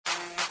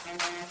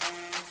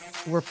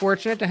We're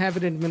fortunate to have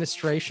an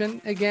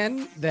administration,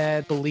 again,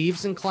 that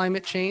believes in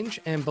climate change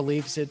and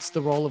believes it's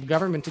the role of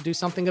government to do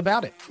something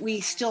about it.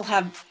 We still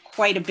have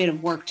quite a bit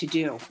of work to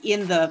do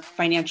in the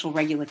financial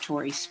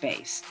regulatory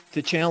space.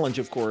 The challenge,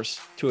 of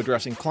course, to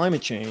addressing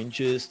climate change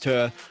is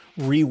to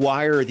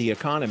rewire the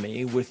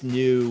economy with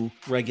new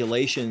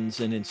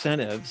regulations and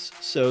incentives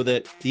so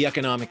that the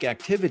economic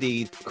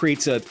activity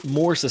creates a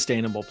more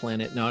sustainable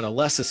planet, not a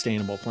less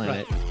sustainable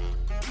planet. Right.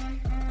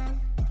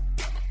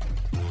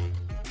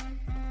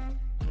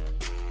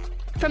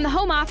 From the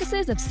home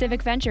offices of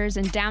Civic Ventures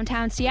in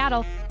downtown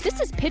Seattle, this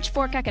is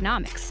Pitchfork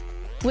Economics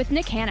with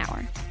Nick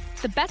Hanauer,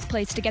 the best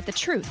place to get the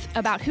truth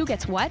about who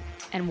gets what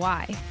and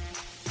why.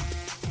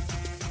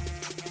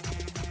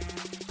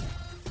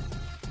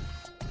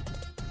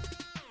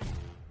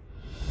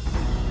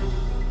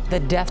 The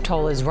death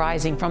toll is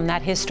rising from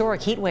that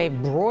historic heat wave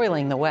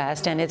broiling the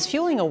West, and it's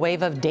fueling a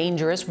wave of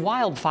dangerous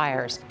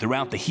wildfires.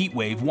 Throughout the heat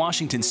wave,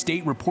 Washington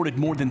state reported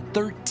more than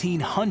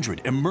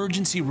 1,300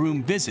 emergency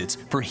room visits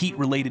for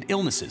heat-related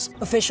illnesses.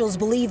 Officials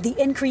believe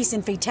the increase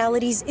in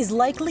fatalities is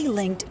likely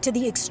linked to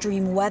the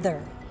extreme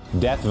weather.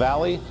 Death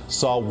Valley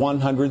saw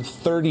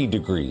 130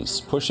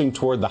 degrees, pushing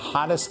toward the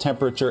hottest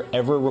temperature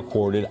ever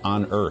recorded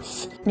on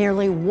Earth.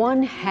 Nearly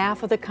one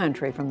half of the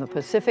country, from the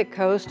Pacific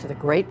coast to the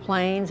Great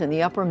Plains and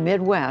the upper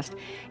Midwest,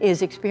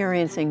 is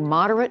experiencing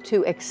moderate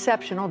to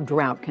exceptional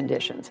drought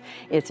conditions.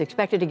 It's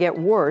expected to get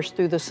worse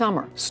through the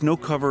summer. Snow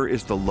cover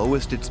is the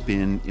lowest it's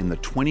been in the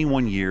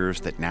 21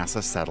 years that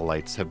NASA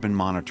satellites have been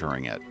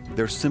monitoring it.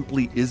 There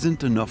simply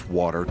isn't enough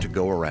water to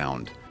go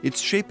around. It's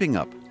shaping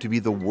up to be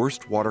the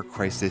worst water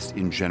crisis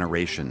in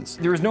generations.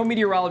 There is no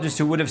meteorologist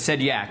who would have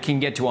said, yeah, can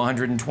get to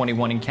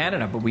 121 in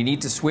Canada, but we need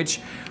to switch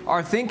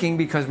our thinking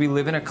because we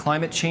live in a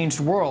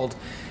climate-changed world,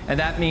 and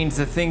that means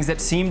the things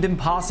that seemed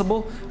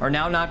impossible are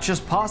now not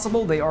just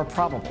possible, they are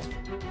probable.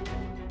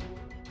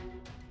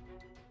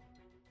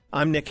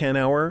 I'm Nick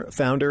Hanauer,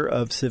 founder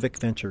of Civic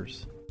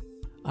Ventures.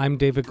 I'm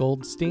David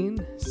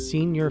Goldstein,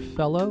 Senior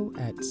Fellow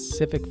at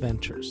Civic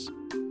Ventures.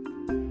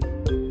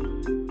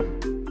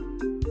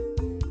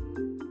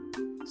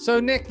 So,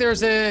 Nick,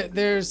 there's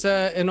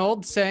an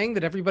old saying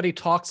that everybody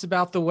talks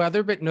about the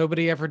weather, but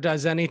nobody ever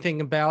does anything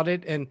about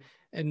it. And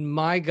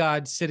my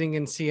God, sitting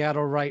in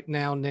Seattle right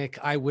now, Nick,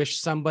 I wish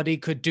somebody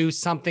could do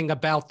something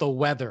about the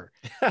weather.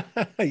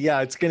 Yeah,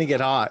 it's going to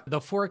get hot.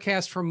 The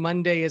forecast for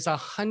Monday is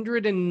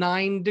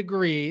 109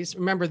 degrees.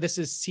 Remember, this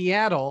is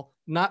Seattle,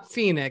 not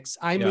Phoenix.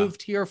 I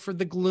moved here for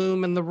the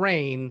gloom and the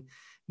rain,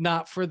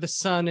 not for the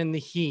sun and the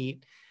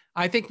heat.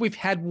 I think we've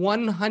had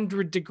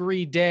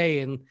 100-degree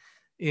day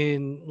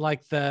in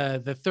like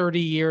the 30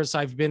 years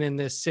I've been in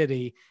this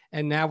city.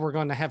 And now we're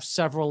going to have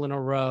several in a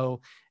row.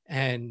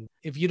 And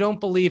if you don't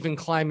believe in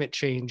climate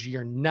change,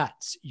 you're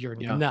nuts. You're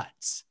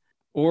nuts.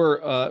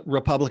 Or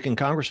Republican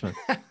congressman.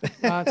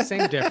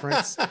 Same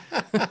difference.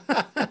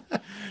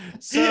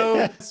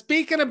 So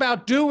speaking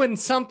about doing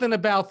something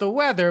about the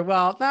weather,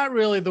 well, not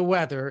really the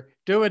weather,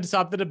 doing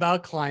something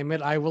about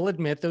climate. I will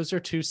admit those are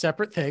two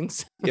separate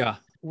things. Yeah.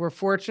 We're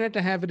fortunate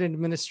to have an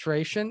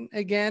administration,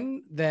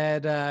 again,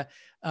 that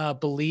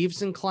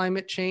believes in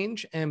climate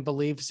change and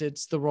believes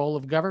it's the role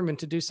of government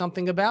to do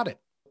something about it.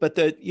 But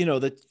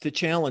the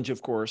challenge,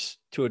 of course,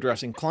 to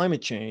addressing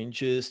climate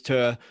change is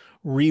to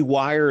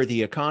rewire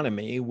the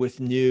economy with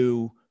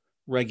new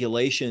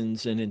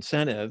regulations and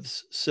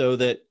incentives so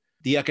that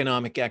the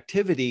economic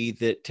activity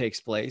that takes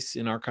place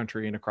in our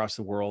country and across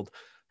the world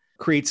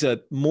creates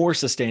a more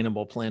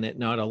sustainable planet,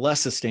 not a less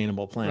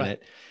sustainable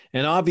planet. Right.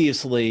 And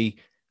obviously,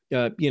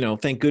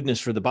 thank goodness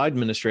for the Biden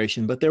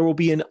administration, but there will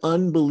be an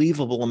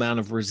unbelievable amount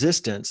of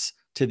resistance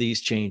to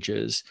these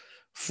changes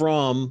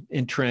from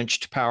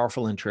entrenched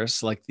powerful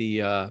interests like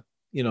the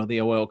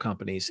oil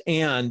companies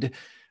and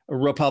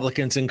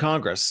Republicans in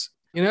Congress.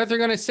 You know what they're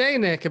going to say,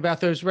 Nick,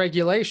 about those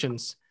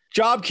regulations?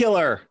 Job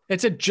killer.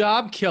 It's a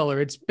job killer.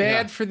 It's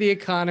bad for the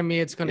economy.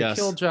 It's going to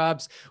kill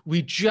jobs.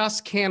 We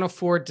just can't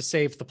afford to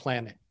save the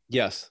planet.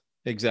 Yes,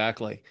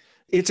 exactly.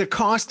 It's a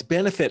cost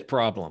benefit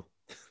problem.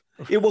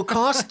 It will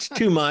cost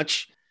too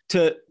much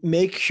to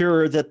make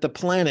sure that the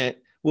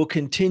planet will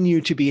continue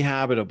to be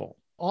habitable.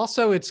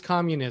 Also, it's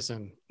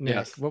communism, Nick.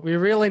 Yes. What we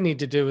really need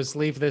to do is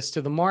leave this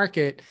to the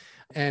market,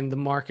 and the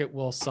market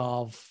will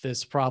solve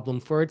this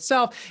problem for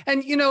itself.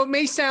 And, it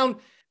may sound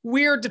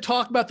weird to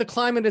talk about the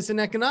climate as an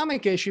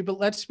economic issue, but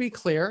let's be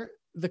clear.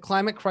 The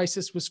climate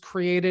crisis was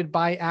created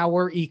by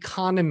our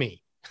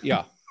economy.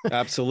 Yeah,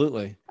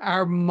 absolutely.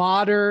 Our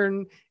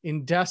modern,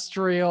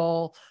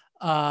 industrial,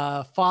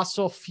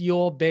 fossil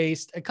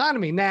fuel-based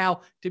economy.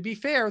 Now, to be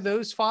fair,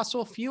 those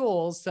fossil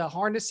fuels,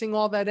 harnessing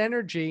all that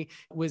energy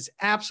was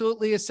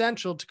absolutely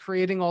essential to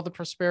creating all the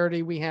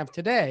prosperity we have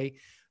today.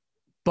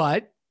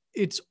 But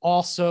it's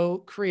also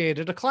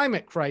created a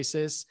climate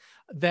crisis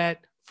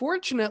that,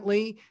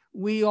 fortunately,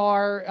 we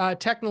are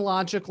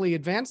technologically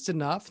advanced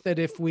enough that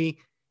if we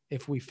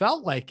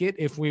felt like it,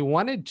 if we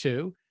wanted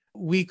to,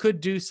 we could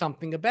do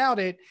something about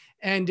it.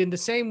 And in the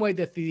same way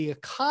that the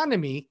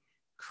economy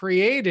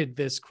created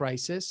this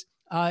crisis,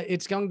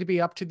 it's going to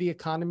be up to the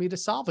economy to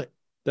solve it.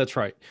 That's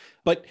right.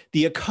 But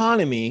the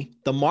economy,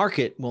 the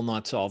market will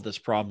not solve this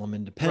problem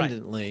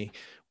independently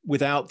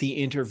without the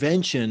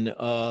intervention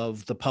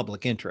of the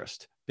public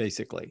interest,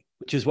 basically,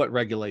 which is what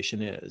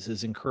regulation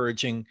is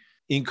encouraging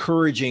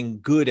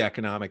good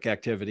economic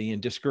activity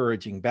and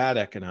discouraging bad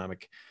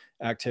economic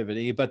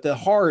activity. But the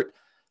heart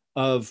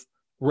of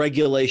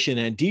regulation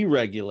and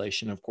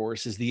deregulation, of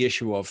course, is the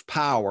issue of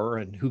power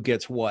and who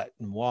gets what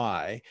and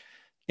why.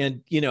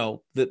 And,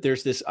 that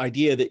there's this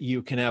idea that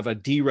you can have a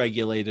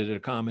deregulated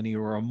economy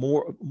or a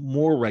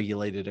more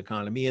regulated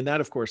economy. And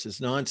that, of course,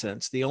 is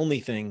nonsense. The only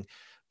thing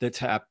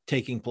that's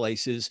taking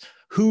place is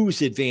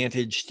who's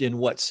advantaged in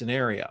what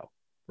scenario,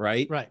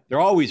 right? Right. There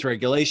are always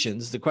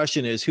regulations. The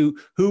question is who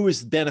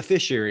is the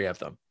beneficiary of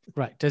them?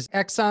 Right. Does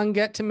Exxon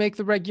get to make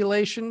the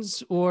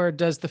regulations, or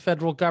does the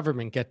federal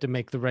government get to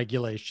make the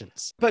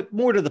regulations? But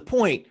more to the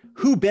point,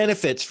 who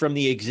benefits from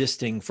the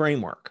existing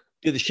framework?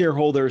 Do the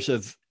shareholders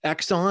of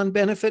Exxon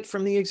benefit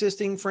from the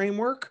existing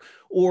framework,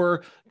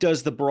 or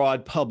does the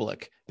broad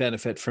public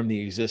benefit from the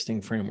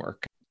existing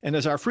framework? And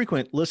as our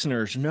frequent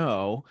listeners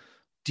know,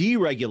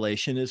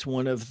 deregulation is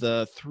one of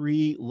the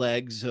three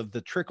legs of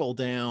the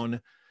trickle-down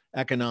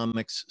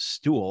economics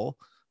stool.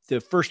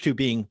 The first two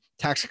being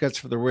tax cuts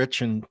for the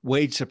rich and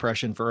wage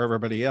suppression for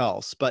everybody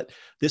else. But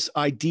this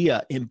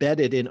idea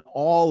embedded in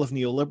all of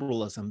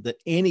neoliberalism that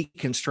any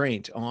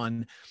constraint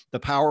on the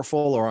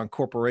powerful or on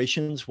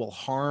corporations will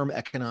harm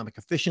economic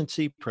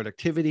efficiency,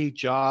 productivity,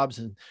 jobs,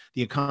 and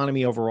the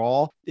economy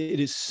overall. It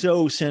is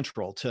so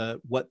central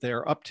to what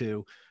they're up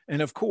to.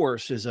 And of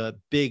course, is a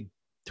big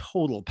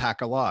total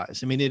pack of lies.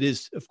 I mean, it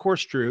is, of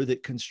course, true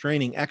that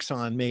constraining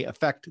Exxon may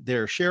affect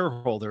their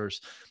shareholders,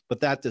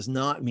 but that does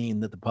not mean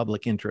that the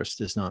public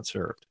interest is not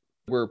served.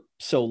 We're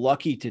so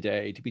lucky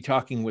today to be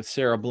talking with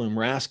Sarah Bloom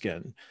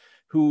Raskin,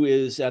 who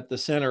is at the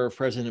center of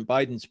President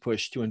Biden's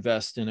push to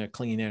invest in a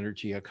clean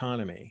energy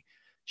economy.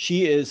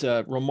 She is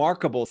a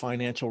remarkable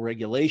financial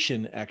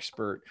regulation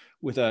expert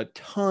with a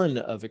ton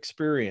of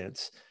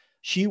experience.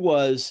 She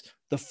was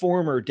the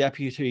former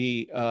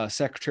Deputy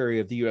Secretary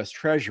of the U.S.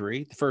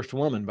 Treasury, the first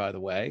woman, by the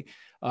way,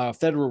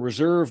 Federal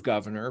Reserve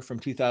Governor from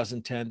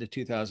 2010 to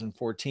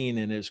 2014,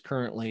 and is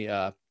currently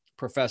a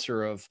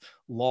professor of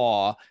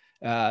law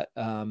at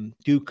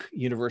Duke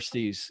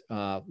University's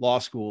law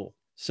school.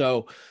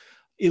 So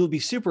it'll be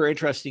super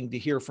interesting to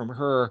hear from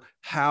her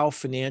how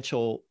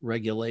financial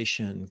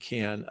regulation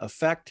can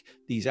affect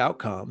these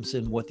outcomes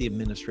and what the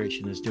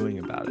administration is doing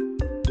about it.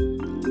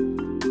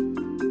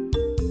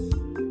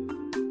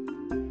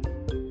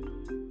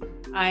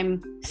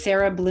 I'm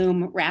Sarah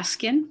Bloom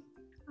Raskin.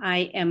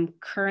 I am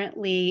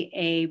currently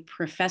a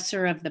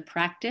professor of the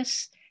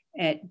practice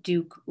at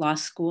Duke Law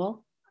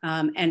School,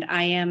 and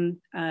I am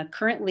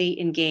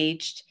currently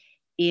engaged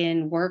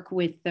in work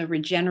with the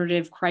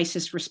Regenerative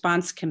Crisis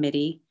Response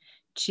Committee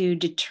to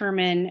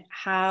determine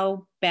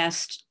how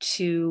best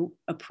to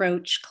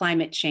approach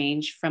climate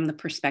change from the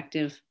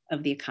perspective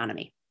of the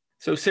economy.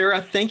 So,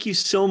 Sarah, thank you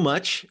so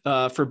much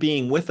for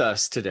being with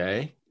us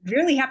today.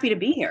 Really happy to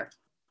be here.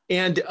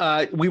 And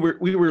we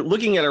were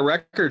looking at our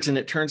records, and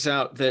it turns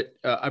out that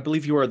I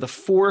believe you are the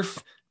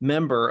fourth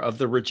member of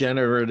the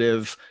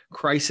Regenerative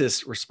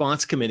Crisis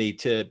Response Committee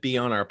to be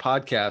on our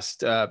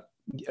podcast.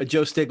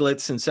 Joe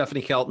Stiglitz and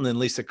Stephanie Kelton and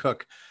Lisa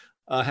Cook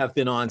have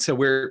been on. So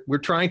we're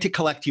trying to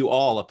collect you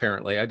all,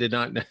 apparently. I did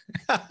not know.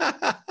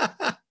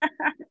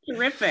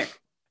 Terrific.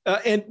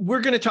 And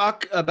we're going to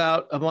talk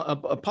about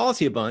a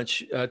policy a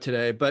bunch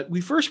today, but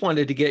we first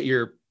wanted to get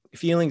your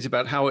feelings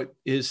about how it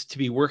is to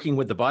be working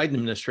with the Biden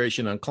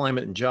administration on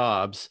climate and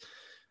jobs.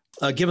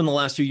 Given the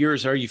last few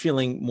years, are you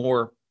feeling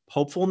more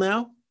hopeful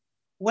now?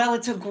 Well,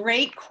 it's a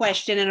great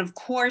question. And of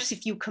course,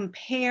 if you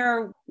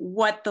compare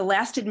what the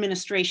last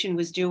administration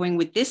was doing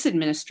with this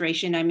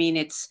administration, I mean,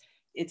 it's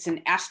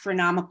an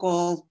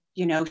astronomical,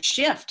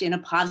 shift in a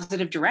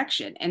positive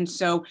direction. And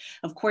so,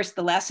 of course,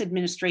 the last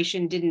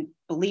administration didn't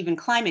believe in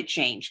climate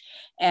change.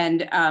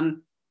 And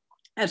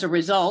as a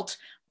result,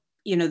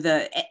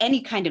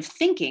 any kind of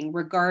thinking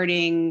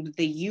regarding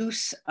the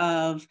use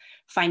of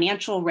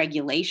financial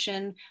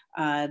regulation,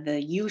 the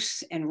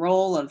use and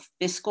role of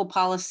fiscal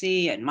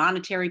policy and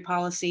monetary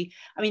policy,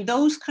 I mean,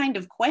 those kind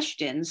of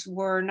questions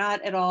were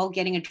not at all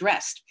getting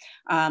addressed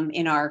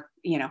in our,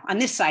 on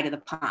this side of the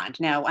pond.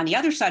 Now, on the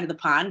other side of the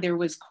pond, there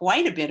was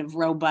quite a bit of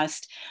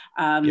robust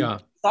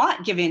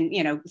thought given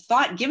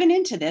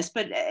into this,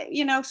 but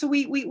so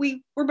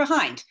we were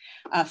behind,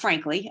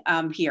 frankly,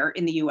 here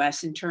in the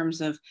U.S. in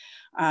terms of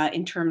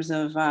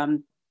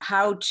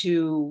how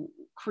to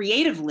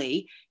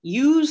creatively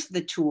use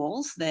the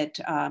tools that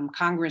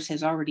Congress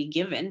has already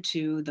given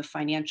to the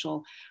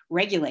financial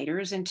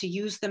regulators and to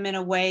use them in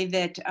a way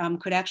that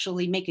could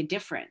actually make a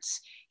difference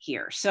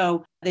here.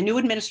 So the new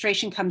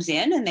administration comes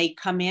in, and they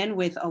come in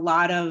with a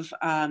lot of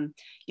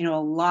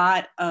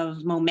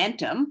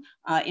momentum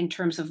in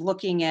terms of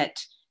looking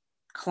at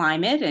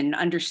climate and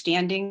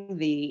understanding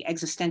the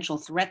existential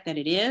threat that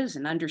it is,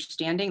 and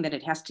understanding that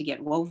it has to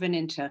get woven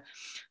into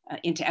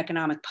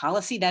economic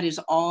policy. That is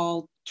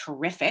all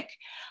terrific.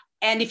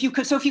 And if you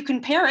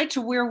compare it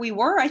to where we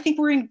were, I think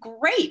we're in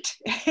great.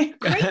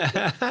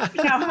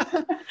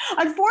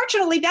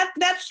 Unfortunately,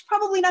 that's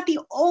probably not the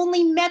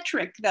only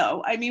metric,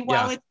 though. I mean,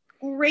 while it's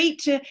great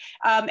to,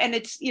 and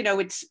it's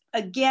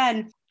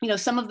again,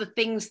 some of the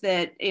things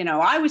that,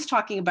 I was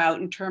talking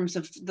about in terms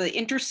of the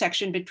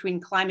intersection between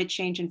climate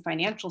change and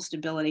financial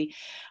stability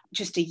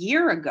just a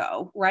year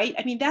ago, right?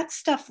 I mean, that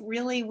stuff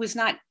really was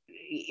not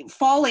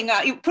falling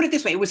out. Put it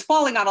this way, it was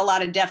falling on a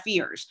lot of deaf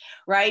ears,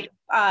 right?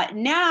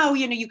 Now,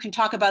 you can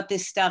talk about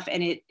this stuff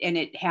and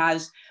it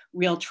has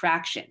real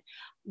traction.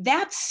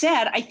 That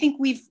said, I think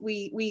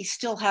we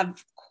still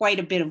have quite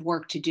a bit of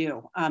work to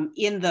do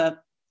in the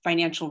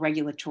financial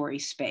regulatory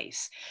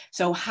space.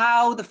 So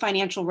how the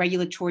financial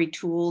regulatory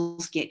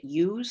tools get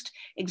used,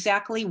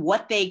 exactly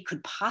what they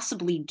could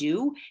possibly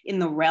do in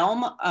the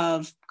realm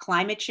of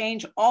climate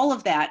change, all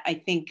of that, I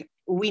think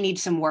we need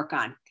some work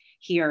on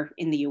here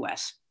in the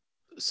US.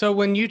 So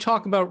when you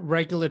talk about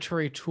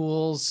regulatory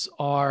tools,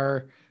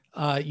 are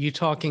you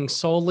talking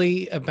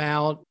solely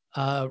about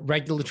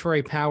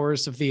regulatory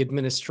powers of the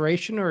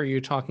administration, or are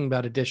you talking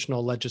about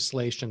additional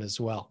legislation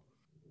as well?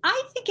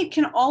 I think it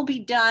can all be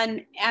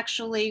done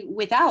actually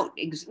without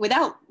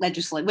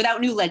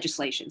new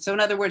legislation. So in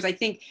other words, I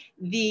think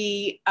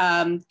the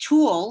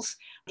tools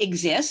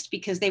exist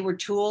because they were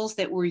tools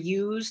that were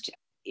used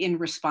in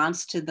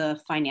response to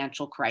the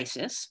financial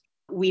crisis.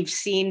 We've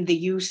seen the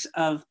use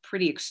of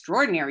pretty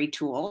extraordinary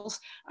tools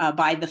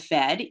by the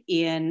Fed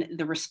in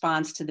the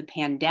response to the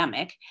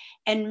pandemic.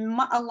 And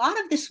a lot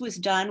of this was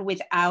done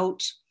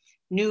without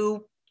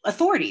new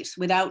authorities,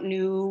 without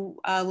new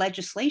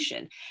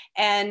legislation.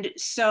 And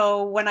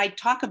so when I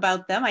talk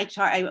about them,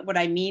 what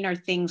I mean are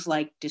things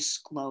like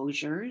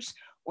disclosures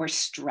or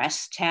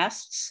stress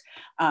tests,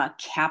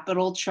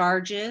 capital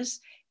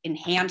charges,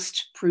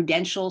 enhanced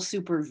prudential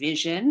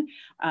supervision,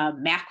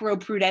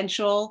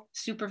 macro-prudential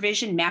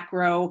supervision,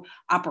 macro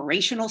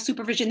operational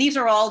supervision. These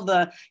are all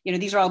the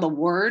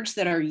words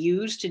that are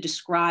used to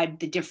describe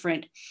the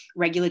different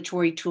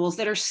regulatory tools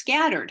that are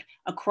scattered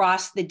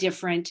across the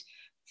different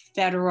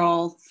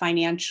federal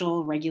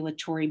financial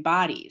regulatory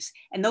bodies.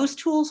 And those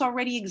tools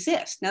already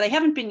exist. Now, they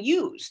haven't been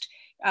used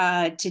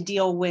to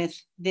deal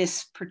with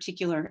this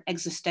particular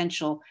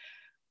existential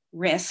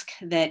risk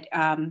that,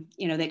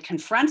 that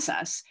confronts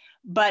us,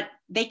 but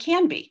they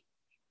can be,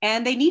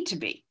 and they need to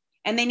be,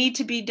 and they need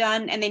to be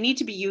done, and they need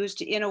to be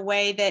used in a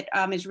way that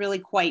is really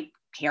quite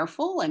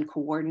careful and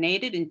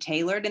coordinated and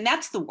tailored. And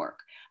that's the work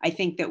I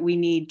think that we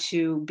need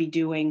to be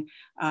doing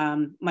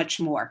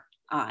much more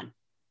on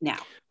now.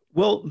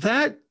 Well,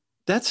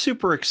 that's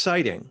super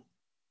exciting.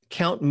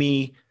 Count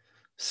me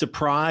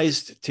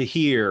surprised to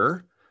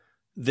hear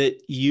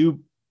that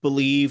you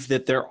believe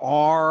that there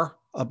are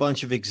a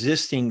bunch of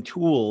existing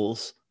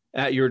tools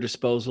at your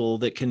disposal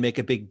that can make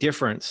a big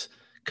difference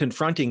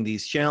confronting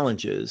these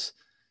challenges.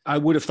 I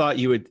would have thought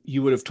you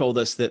would have told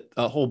us that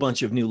a whole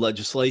bunch of new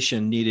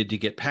legislation needed to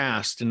get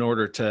passed in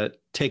order to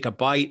take a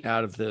bite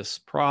out of this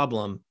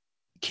problem.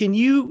 Can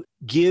you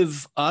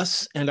give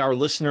us and our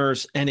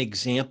listeners an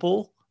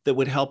example that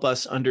would help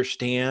us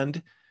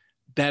understand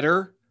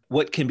better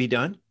what can be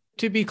done?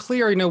 To be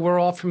clear, we're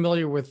all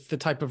familiar with the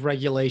type of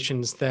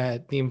regulations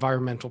that the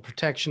Environmental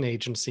Protection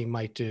Agency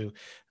might do.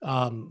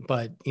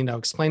 But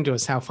explain to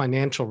us how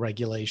financial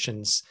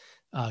regulations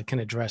can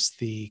address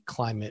the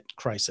climate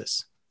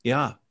crisis.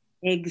 Yeah,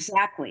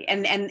 exactly.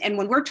 And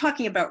when we're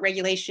talking about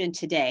regulation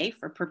today,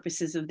 for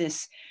purposes of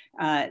this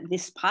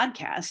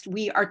podcast,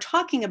 we are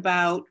talking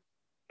about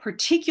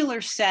particular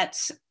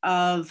sets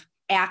of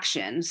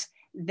actions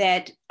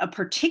that a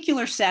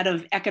particular set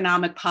of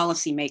economic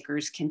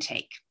policymakers can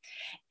take.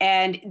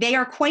 And they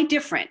are quite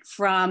different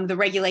from the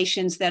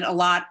regulations that a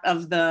lot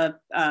of the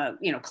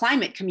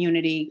climate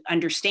community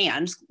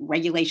understands,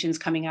 regulations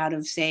coming out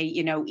of, say,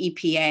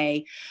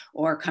 EPA,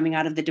 or coming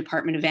out of the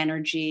Department of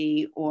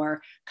Energy,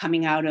 or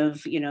coming out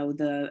of,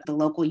 the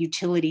local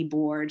utility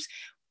boards.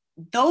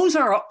 Those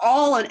are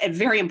all a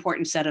very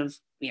important set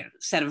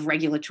of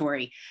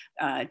regulatory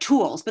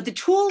tools. But the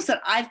tools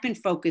that I've been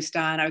focused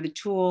on are the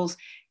tools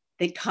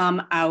that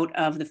come out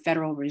of the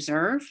Federal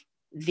Reserve,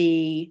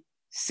 the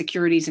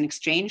Securities and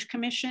Exchange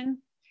Commission,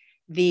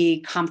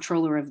 the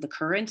Comptroller of the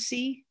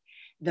Currency,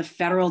 the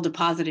Federal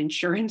Deposit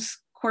Insurance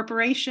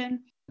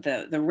Corporation,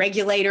 the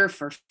regulator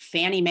for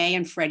Fannie Mae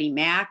and Freddie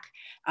Mac,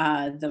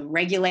 the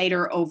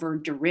regulator over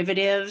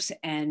derivatives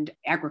and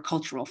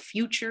agricultural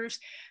futures,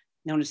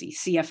 known as the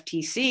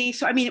CFTC.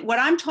 So, what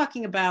I'm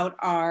talking about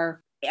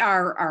are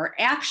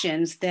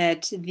actions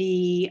that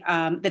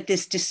that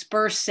this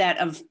dispersed set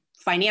of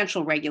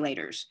financial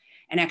regulators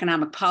and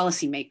economic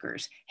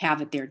policymakers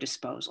have at their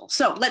disposal.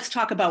 So let's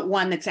talk about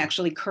one that's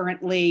actually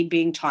currently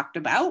being talked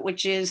about,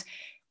 which is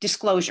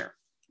disclosure,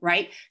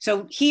 right?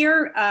 So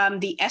here,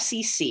 the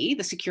SEC,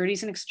 the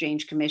Securities and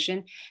Exchange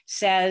Commission,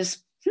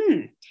 says,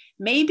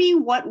 maybe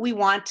what we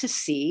want to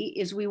see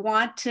is we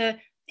want to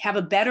have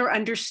a better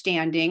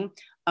understanding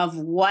of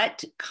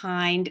what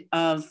kind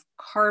of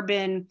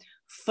carbon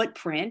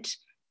footprint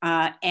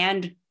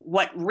and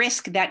what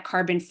risk that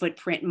carbon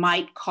footprint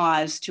might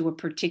cause to a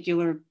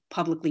particular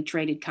publicly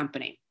traded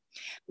company.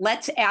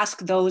 Let's ask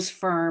those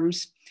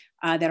firms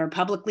that are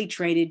publicly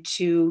traded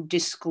to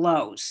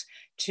disclose,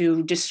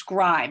 to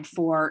describe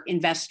for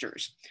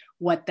investors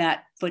what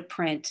that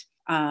footprint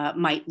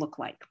might look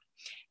like.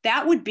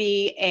 That would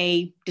be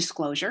a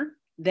disclosure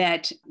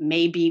that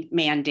may be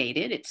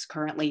mandated.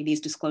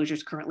 These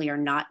disclosures currently are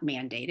not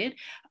mandated,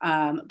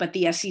 but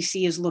the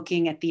SEC is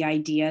looking at the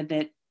idea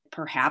that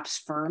perhaps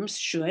firms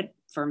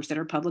that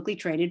are publicly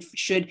traded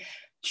should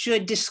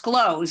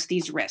disclose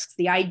these risks.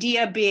 The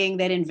idea being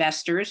that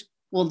investors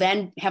will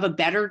then have a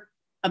better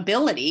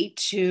ability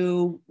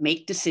to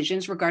make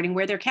decisions regarding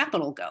where their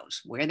capital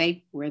goes, where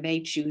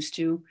they choose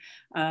to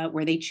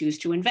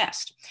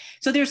invest.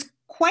 So there's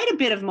quite a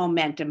bit of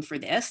momentum for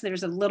this.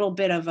 There's a little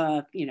bit of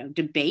a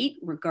debate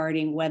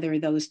regarding whether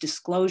those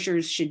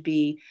disclosures should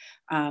be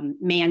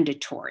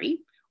mandatory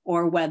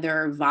or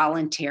whether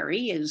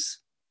voluntary is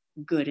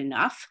good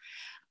enough.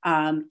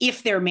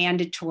 If they're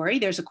mandatory,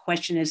 there's a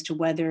question as to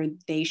whether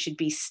they should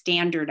be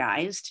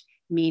standardized,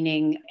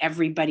 meaning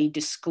everybody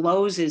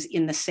discloses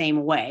in the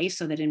same way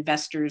so that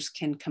investors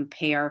can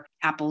compare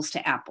apples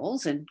to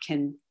apples and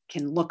can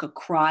look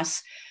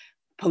across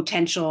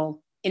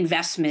potential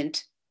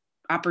investment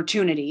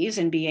opportunities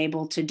and be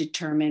able to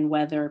determine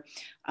whether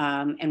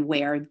and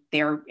where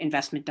their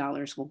investment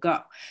dollars will go.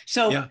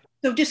 So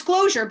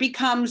disclosure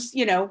becomes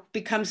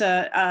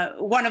a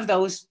one of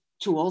those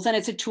tools, and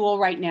it's a tool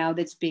right now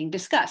that's being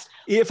discussed.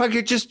 If I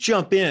could just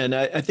jump in,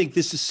 I think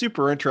this is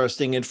super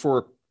interesting. And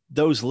for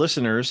those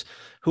listeners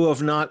who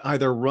have not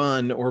either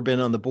run or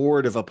been on the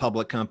board of a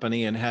public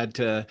company and had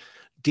to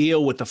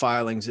deal with the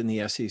filings in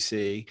the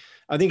SEC,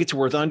 I think it's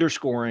worth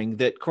underscoring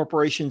that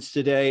corporations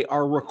today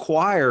are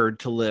required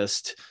to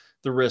list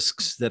the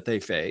risks that they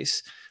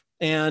face.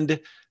 And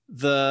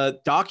the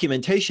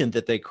documentation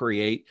that they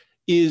create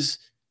is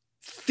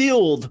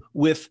filled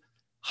with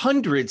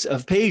hundreds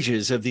of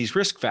pages of these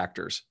risk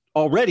factors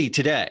already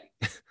today,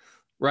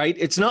 right?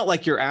 It's not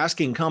like you're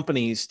asking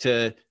companies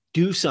to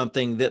do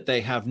something that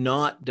they have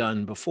not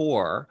done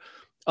before,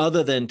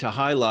 other than to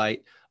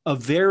highlight a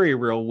very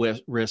real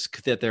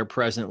risk that they're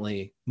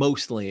presently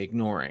mostly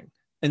ignoring.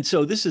 And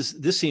so this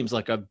seems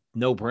like a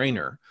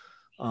no-brainer.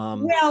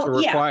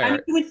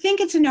 You would think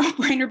it's a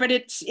no-brainer, but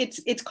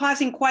it's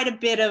causing quite a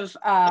bit of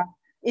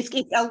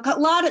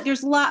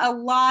there's a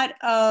lot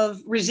of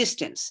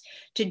resistance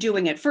to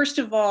doing it. First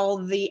of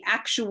all, the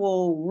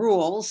actual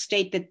rules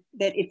state that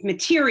it's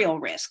material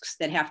risks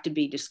that have to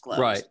be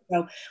disclosed. Right.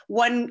 So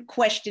one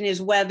question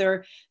is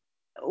whether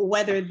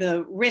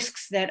the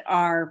risks that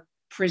are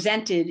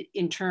presented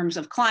in terms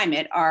of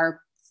climate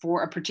are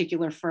for a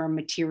particular firm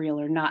material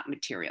or not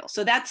material.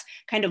 So that's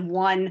kind of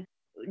one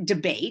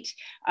debate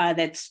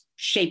that's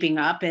shaping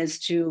up as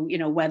to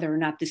whether or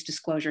not this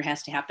disclosure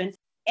has to happen.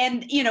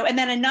 And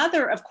then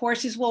another, of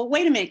course, is, well,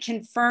 wait a minute,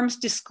 can firms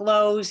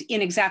disclose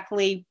in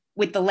exactly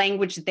with the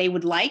language that they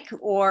would like,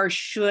 or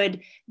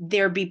should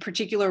there be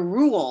particular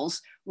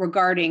rules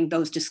regarding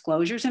those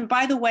disclosures? And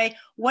by the way,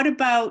 what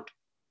about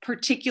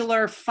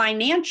particular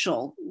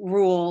financial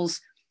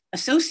rules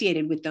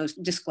associated with those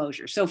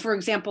disclosures? So for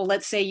example,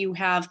 let's say you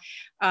have,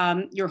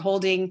 you're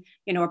holding,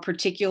 a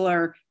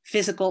particular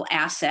physical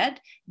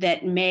asset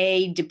that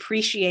may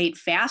depreciate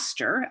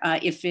faster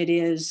if it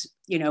is,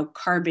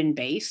 carbon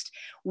based.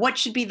 What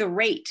should be the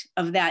rate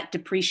of that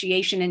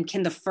depreciation? And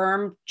can the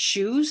firm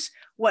choose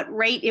what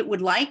rate it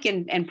would like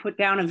and put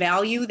down a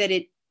value that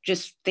it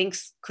just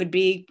thinks could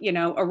be,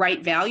 a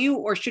right value?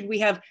 Or should we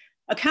have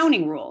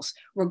accounting rules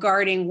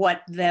regarding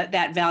what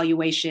that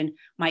valuation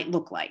might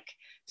look like,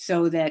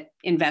 so that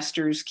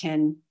investors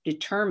can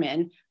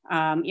determine,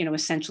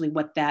 essentially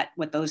what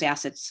those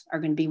assets are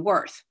going to be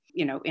worth,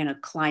 in a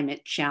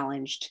climate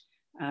challenged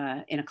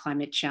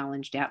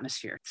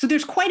atmosphere. So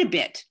there's quite a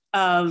bit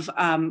of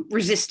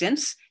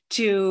resistance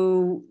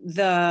to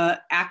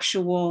the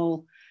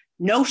actual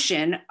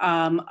notion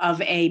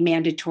of a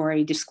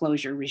mandatory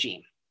disclosure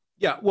regime.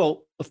 Yeah,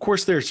 well, of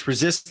course there's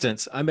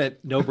resistance. I meant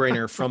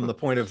no-brainer from the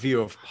point of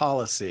view of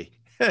policy.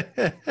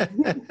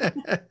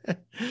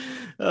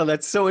 Oh,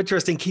 that's so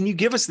interesting. Can you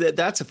give us that?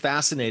 That's a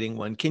fascinating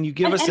one. Can you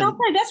give us? And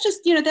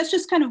that's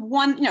just kind of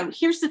one.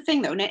 Here's the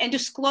thing though, and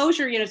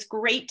disclosure. It's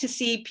great to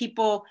see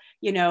people,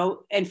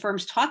 and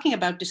firms talking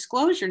about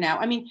disclosure now.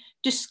 I mean,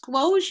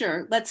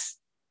 disclosure. Let's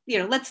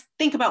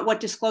think about what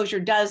disclosure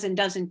does and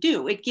doesn't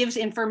do. It gives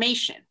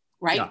information,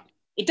 right? Yeah.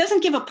 It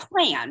doesn't give a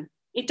plan.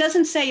 It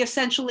doesn't say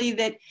essentially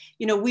that,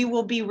 we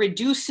will be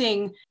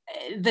reducing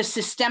the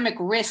systemic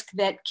risk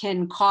that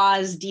can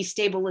cause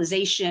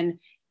destabilization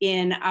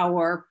in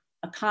our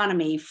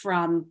economy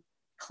from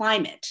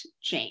climate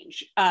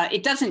change.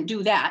 It doesn't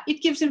do that.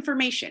 It gives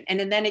information. And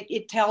then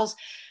it tells,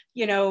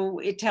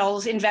 it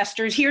tells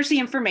investors, here's the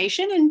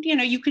information, and,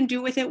 you can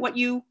do with it what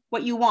you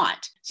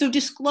want. So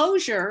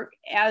disclosure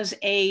as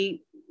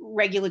a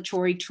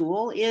regulatory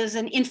tool is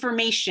an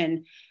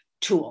information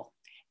tool.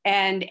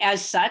 And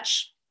as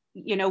such,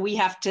 we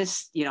have to,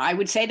 I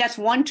would say that's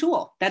one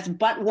tool. That's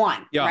but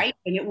one, right?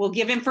 And it will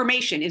give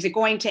information. Is it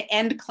going to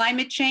end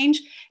climate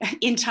change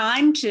in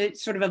time to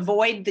sort of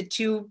avoid the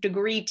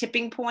 2-degree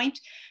tipping point?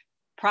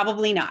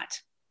 Probably not.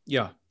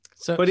 Yeah.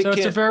 So, but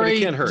it's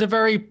a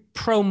very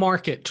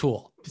pro-market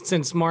tool,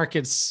 since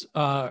markets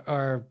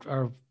are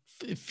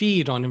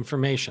feed on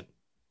information.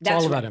 It's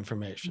all about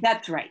information.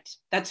 That's right.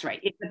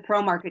 It's a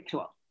pro-market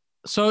tool.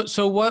 So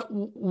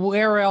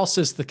where else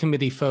is the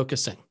committee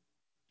focusing?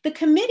 The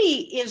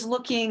committee is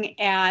looking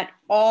at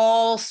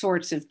all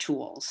sorts of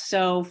tools.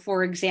 So,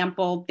 for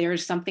example,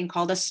 there's something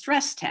called a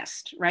stress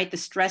test, right? The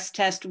stress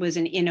test was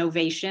an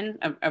innovation,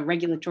 a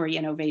regulatory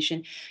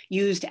innovation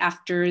used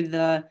after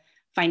the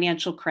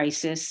financial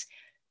crisis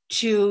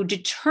to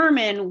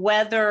determine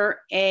whether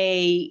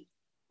a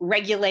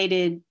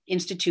regulated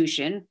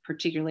institution,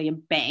 particularly a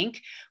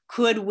bank,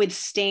 could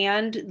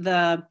withstand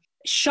the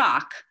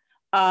shock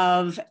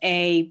of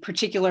a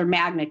particular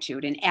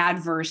magnitude, an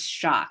adverse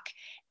shock,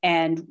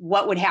 and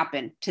what would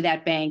happen to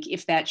that bank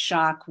if that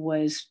shock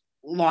was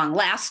long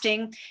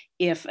lasting,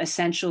 if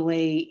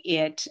essentially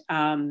it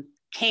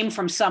came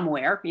from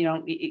somewhere.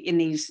 In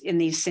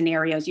these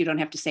scenarios, you don't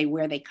have to say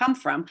where they come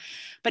from,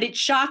 but it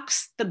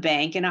shocks the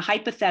bank in a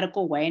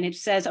hypothetical way, and it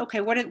says,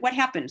 okay, what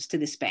happens to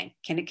this bank?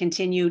 Can it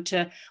continue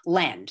to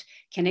lend?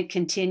 Can it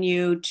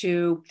continue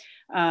to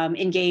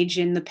engage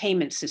in the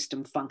payment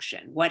system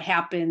function? What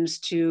happens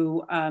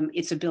to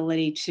its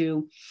ability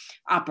to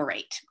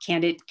operate?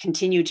 Can it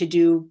continue to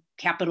do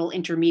capital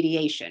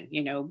intermediation?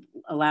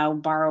 Allow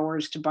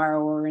borrowers to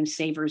borrow and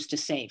savers to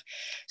save.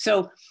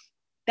 So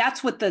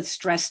that's what the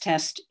stress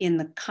test in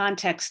the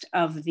context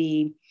of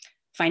the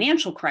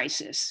financial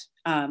crisis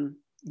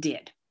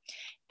did.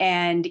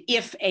 And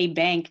if a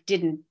bank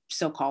didn't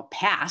so-called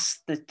pass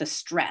the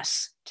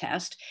stress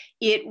test,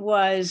 it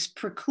was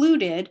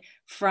precluded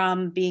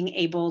from being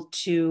able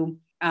to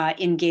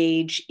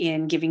engage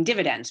in giving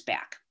dividends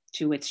back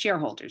to its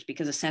shareholders,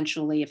 because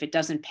essentially, if it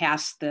doesn't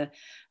pass the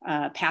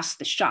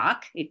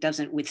shock, it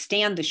doesn't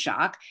withstand the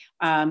shock,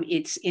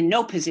 it's in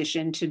no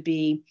position to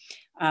be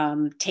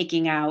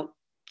taking out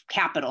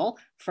capital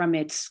from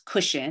its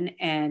cushion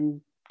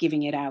and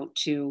giving it out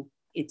to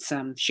its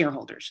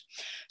shareholders.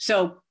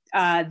 So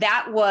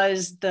that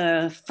was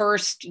the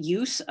first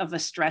use of a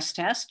stress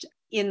test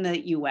in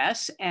the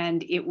US,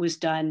 and it was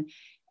done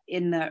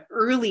in the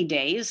early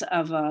days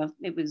of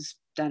it was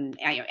done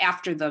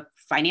after the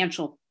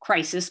financial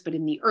crisis, but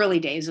in the early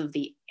days of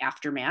the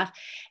aftermath,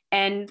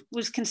 and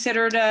was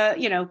considered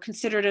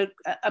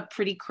a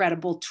pretty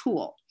credible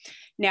tool.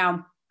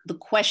 Now, the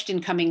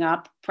question coming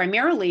up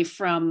primarily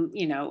from,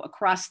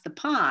 across the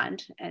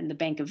pond, and the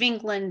Bank of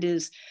England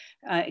is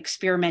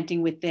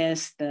experimenting with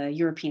this, the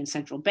European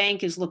Central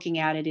Bank is looking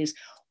at it, is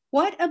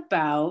what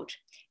about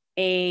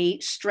a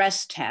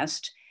stress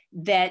test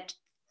that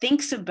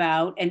thinks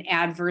about an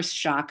adverse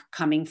shock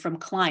coming from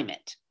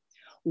climate?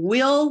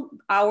 Will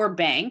our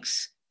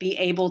banks be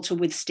able to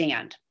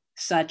withstand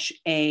such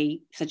an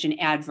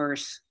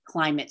adverse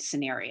climate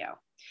scenario?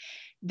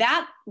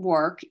 That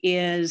work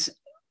is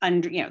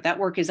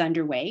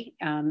underway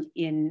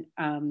in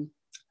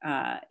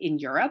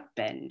Europe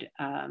and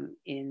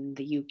in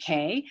the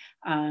UK,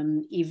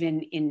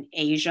 even in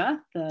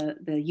Asia.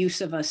 The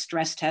use of a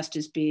stress test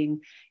is being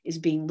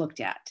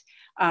looked at.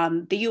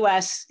 The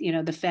US,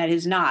 the Fed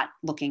is not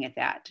looking at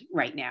that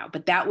right now,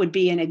 but that would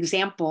be an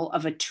example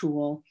of a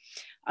tool,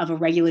 of a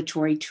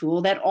regulatory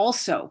tool that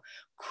also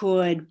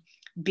could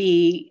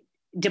be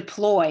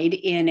deployed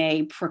in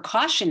a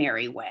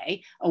precautionary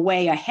way, a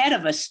way ahead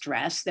of a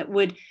stress that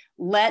would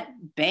let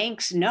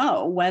banks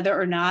know whether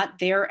or not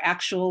they're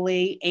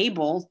actually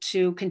able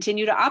to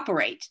continue to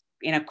operate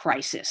in a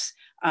crisis,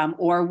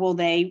 or will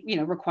they,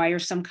 require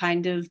some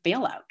kind of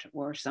bailout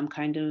or some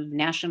kind of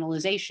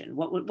nationalization?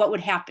 What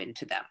would happen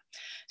to them?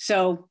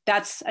 So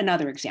that's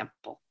another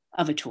example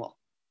of a tool.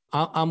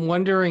 I'm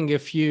wondering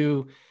if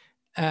you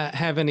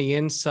have any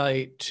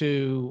insight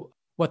to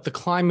what the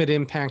climate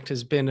impact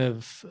has been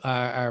of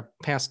our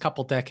past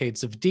couple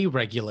decades of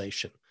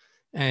deregulation,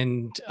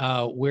 and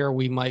where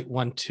we might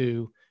want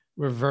to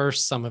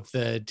reverse some of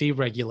the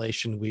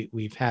deregulation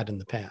we've had in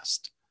the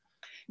past.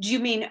 Do you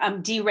mean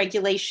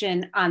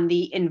deregulation on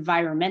the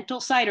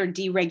environmental side, or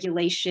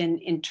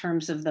deregulation in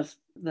terms of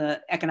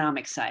the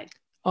economic side?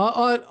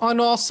 On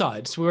all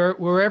sides,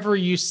 wherever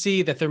you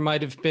see that there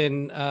might have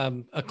been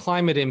a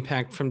climate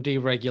impact from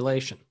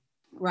deregulation.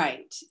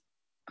 Right.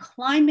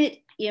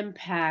 Climate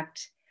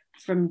impact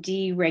from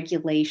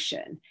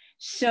deregulation.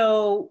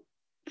 So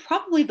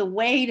probably the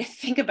way to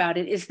think about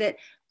it is that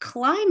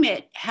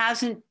climate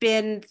hasn't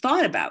been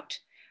thought about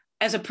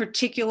as a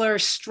particular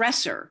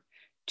stressor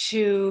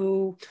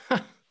to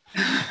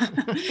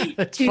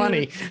That's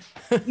funny.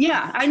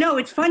 Yeah, I know.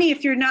 It's funny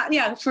if you're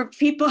not, for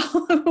people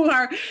who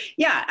are,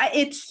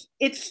 it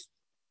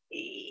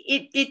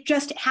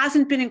just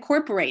hasn't been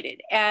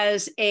incorporated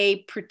as a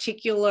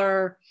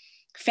particular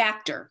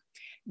factor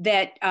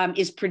that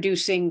is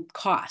producing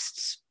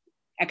costs,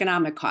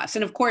 economic costs.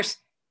 And of course,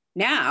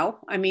 now,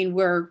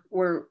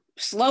 we're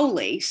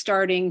slowly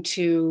starting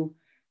to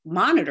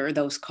monitor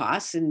those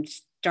costs and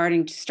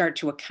start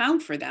to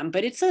account for them.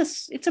 But it's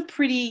a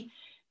pretty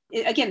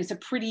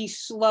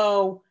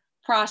slow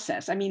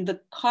process. I mean, the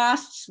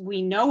costs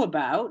we know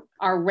about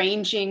are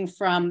ranging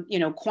from,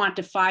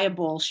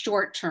 quantifiable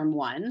short-term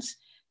ones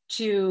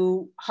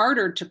to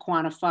harder to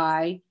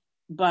quantify,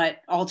 but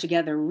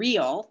altogether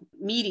real,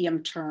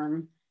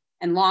 medium-term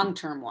and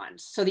long-term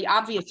ones. So the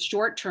obvious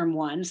short-term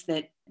ones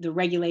that the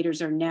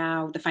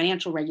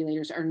financial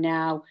regulators are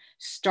now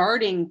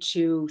starting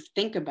to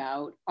think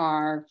about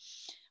are,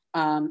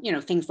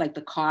 things like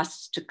the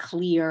costs to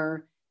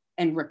clear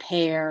and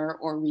repair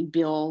or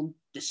rebuild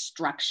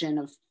destruction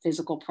of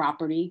physical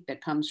property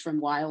that comes from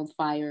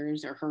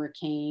wildfires or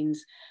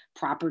hurricanes,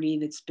 property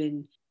that's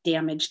been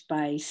damaged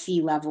by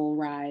sea level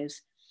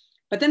rise.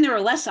 But then there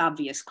are less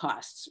obvious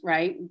costs,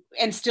 right?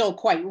 And still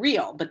quite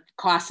real, but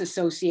costs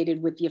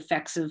associated with the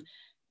effects of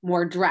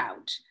more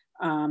drought,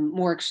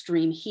 more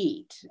extreme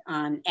heat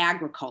on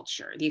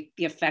agriculture, the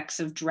effects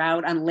of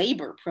drought on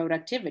labor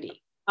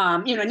productivity.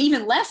 And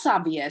even less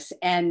obvious,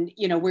 and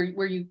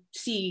where you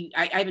see,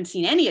 I haven't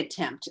seen any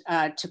attempt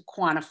to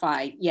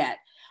quantify yet,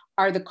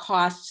 are the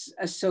costs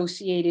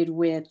associated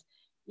with,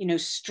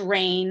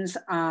 strains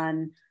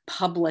on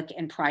public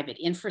and private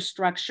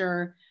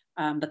infrastructure,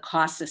 the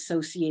costs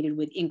associated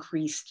with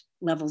increased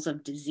levels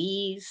of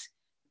disease,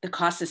 the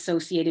costs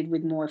associated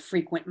with more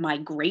frequent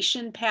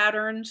migration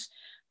patterns,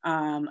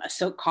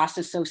 costs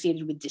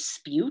associated with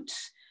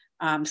disputes,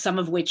 some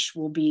of which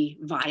will be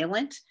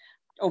violent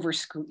over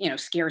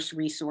scarce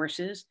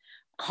resources,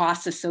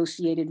 costs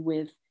associated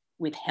with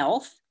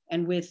health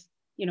and with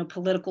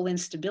political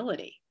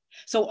instability.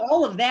 So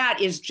all of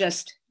that is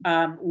just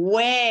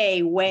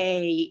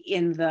way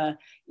in the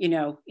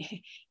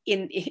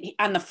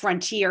on the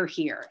frontier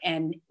here,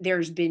 and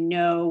there's been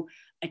no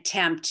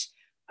attempt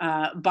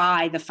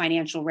by the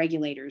financial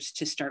regulators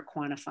to start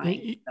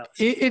quantifying those.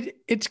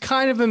 It's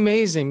kind of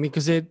amazing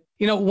because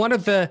one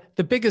of the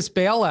biggest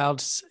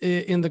bailouts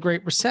in the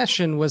Great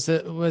Recession was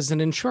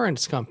an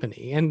insurance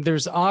company, and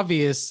there's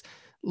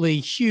obviously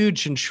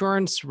huge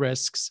insurance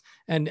risks,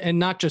 and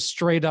not just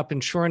straight up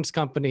insurance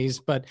companies,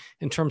 but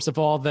in terms of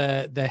all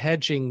the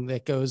hedging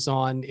that goes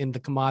on in the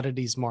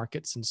commodities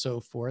markets and so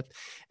forth.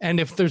 And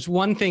if there's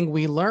one thing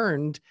we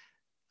learned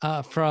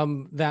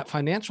from that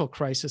financial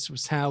crisis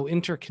was how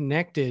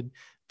interconnected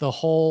the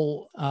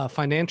whole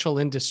financial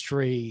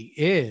industry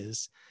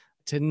is.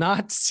 To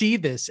not see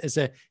this as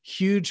a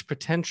huge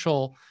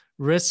potential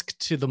risk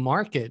to the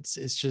markets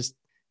is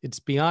it's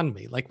beyond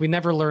me. Like, we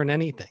never learn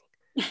anything.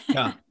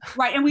 Yeah.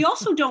 Right. And we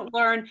also don't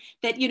learn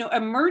that,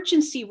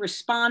 emergency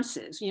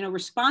responses,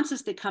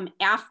 responses that come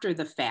after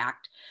the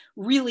fact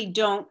really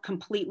don't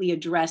completely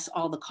address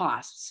all the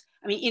costs.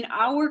 I mean, in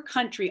our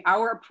country,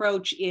 our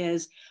approach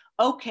is,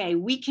 okay,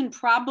 we can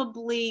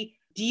probably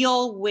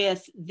deal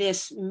with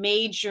this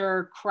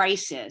major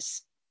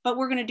crisis, but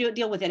we're going to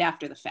deal with it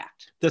after the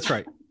fact. That's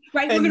right.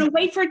 Right. We're going to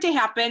wait for it to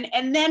happen.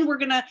 And then we're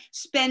going to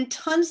spend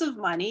tons of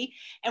money,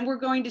 and we're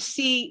going to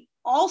see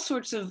all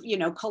sorts of,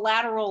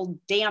 collateral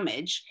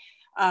damage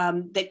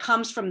that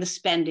comes from the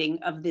spending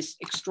of this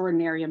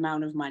extraordinary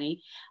amount of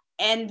money.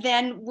 And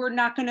then we're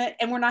not going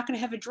to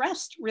have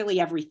addressed really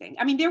everything.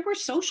 I mean, there were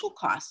significant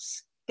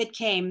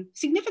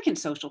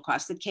social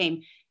costs that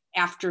came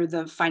after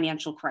the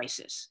financial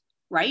crisis,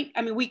 right?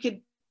 I mean, we could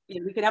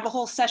have a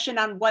whole session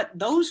on what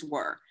those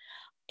were.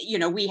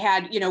 We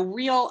had, a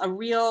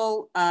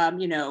real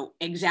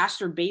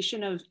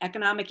exacerbation of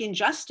economic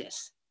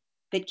injustice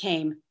that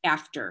came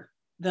after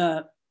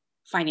the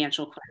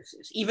financial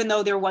crisis, even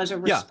though there was a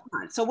response.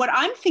 Yeah. So what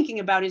I'm thinking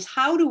about is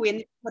what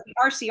the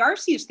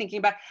RCRC is thinking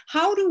about,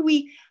 how do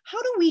we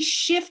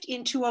shift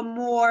into a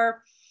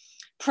more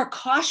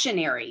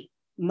precautionary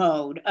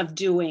mode of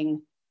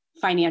doing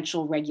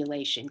financial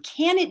regulation?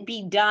 Can it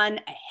be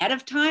done ahead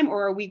of time,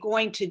 or are we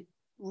going to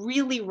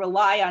really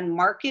rely on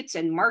markets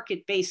and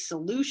market-based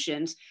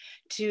solutions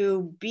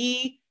to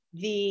be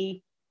the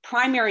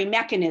primary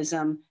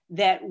mechanism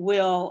that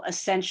will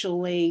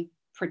essentially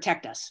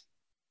protect us?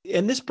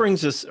 And this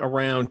brings us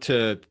around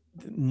to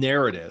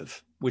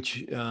narrative,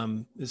 which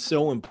is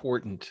so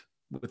important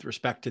with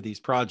respect to these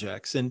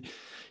projects. And,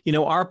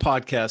 our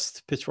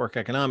podcast, Pitchfork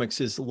Economics,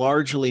 is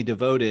largely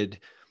devoted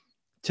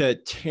to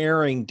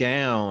tearing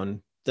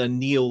down the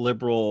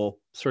neoliberal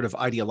sort of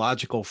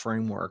ideological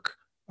framework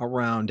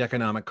around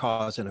economic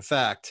cause and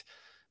effect,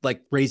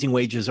 like raising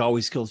wages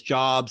always kills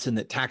jobs and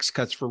that tax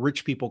cuts for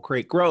rich people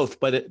create growth.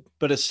 But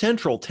a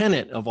central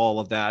tenet of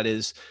all of that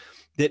is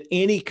that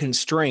any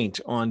constraint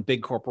on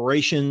big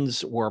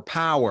corporations or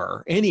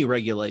power, any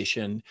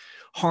regulation,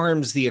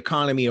 harms the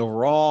economy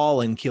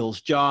overall and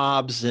kills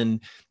jobs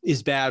and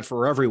is bad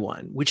for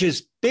everyone, which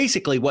is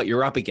basically what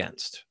you're up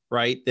against,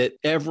 right? That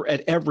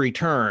at every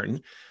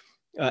turn,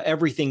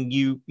 everything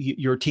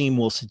your team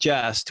will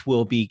suggest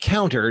will be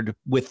countered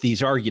with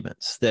these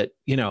arguments that,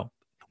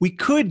 we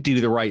could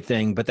do the right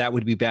thing, but that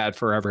would be bad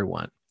for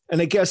everyone.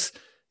 And I guess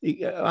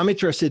I'm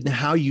interested in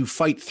how you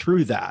fight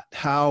through that.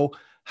 How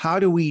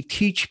do we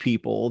teach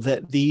people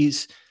that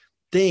these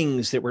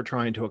things that we're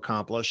trying to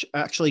accomplish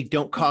actually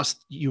don't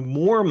cost you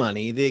more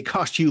money. They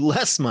cost you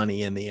less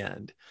money in the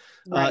end,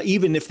 right.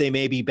 Even if they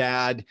may be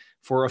bad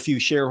for a few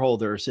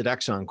shareholders at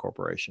Exxon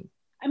Corporation.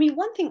 I mean,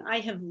 one thing I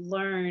have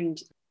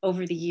learned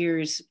over the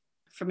years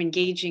from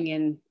engaging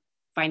in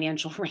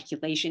financial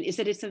regulation is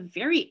that it's a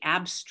very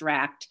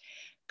abstract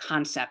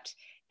concept,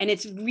 and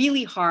it's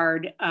really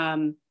hard.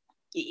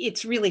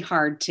 It's really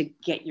hard to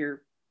get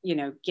your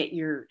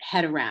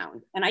head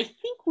around. And I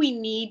think we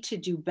need to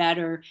do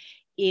better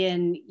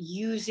in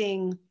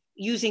using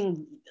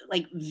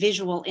like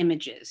visual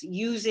images,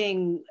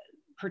 using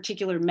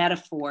particular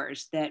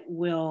metaphors that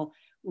will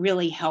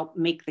really help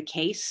make the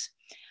case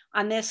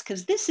on this.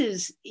 Because this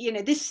is,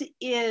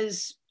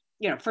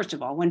 first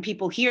of all, when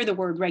people hear the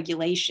word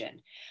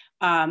regulation,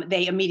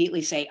 they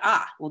immediately say,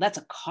 well, that's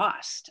a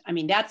cost. I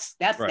mean, right.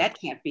 That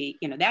can't be,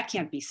 that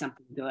can't be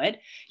something good.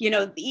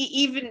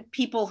 Even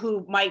people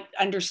who might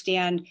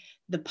understand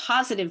the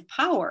positive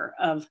power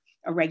of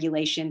a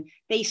regulation,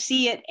 they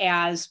see it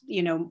as,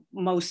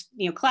 most,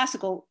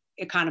 classical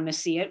economists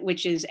see it,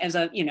 which is as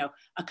a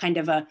kind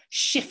of a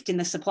shift in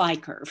the supply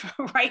curve,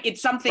 right?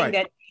 It's something right.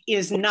 that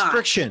is not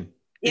friction.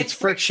 It's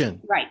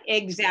friction. Right,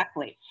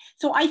 exactly.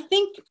 So I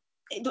think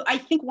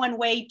one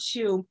way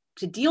to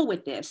deal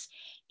with this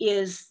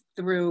is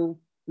through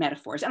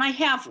metaphors. And I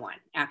have one,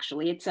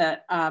 actually. It's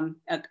a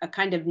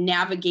kind of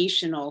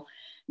navigational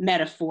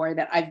metaphor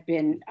that I've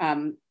been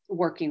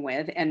working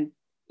with. And,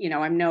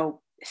 I'm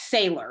no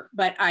sailor,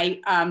 but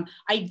I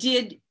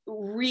did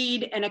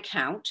read an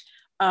account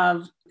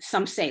of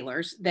some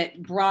sailors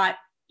that brought,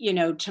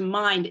 to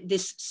mind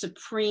this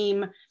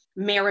supreme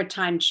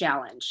maritime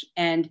challenge.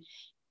 And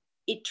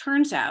it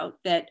turns out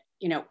that,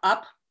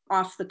 up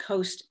off the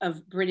coast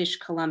of British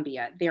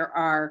Columbia, there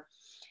are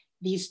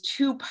these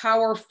two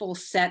powerful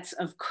sets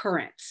of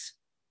currents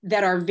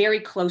that are very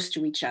close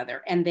to each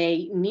other, and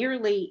they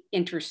nearly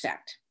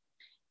intersect.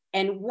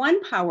 And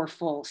one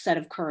powerful set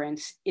of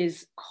currents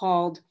is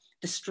called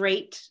the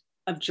Strait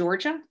of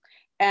Georgia.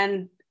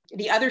 And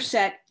the other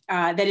set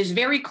that is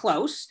very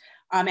close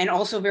and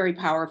also very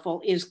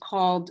powerful is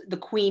called the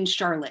Queen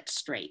Charlotte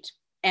Strait.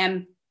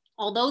 And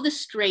although the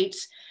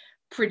straits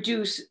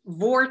produce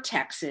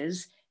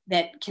vortexes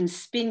that can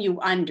spin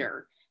you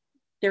under,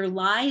 there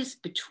lies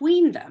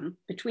between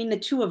the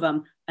two of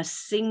them, a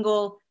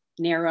single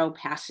narrow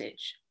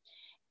passage.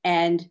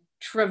 And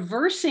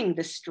traversing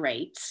the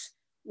straits,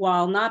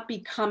 while not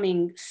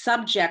becoming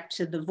subject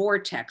to the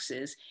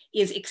vortexes,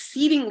 is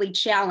exceedingly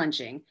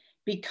challenging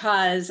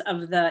because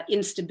of the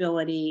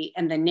instability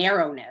and the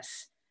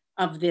narrowness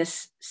of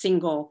this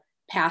single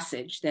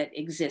passage that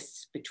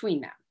exists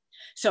between them.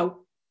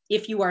 So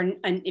if you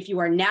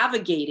are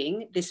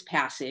navigating this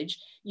passage,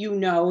 you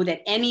know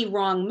that any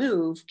wrong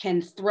move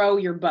can throw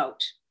your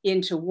boat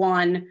into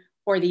one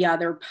or the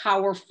other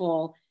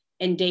powerful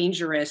and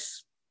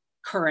dangerous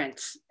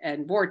currents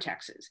and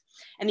vortexes.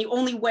 And the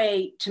only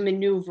way to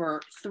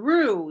maneuver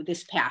through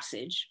this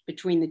passage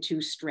between the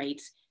two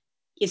straits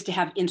is to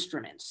have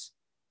instruments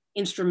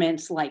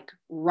like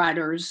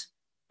rudders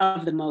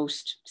of the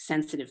most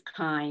sensitive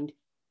kind,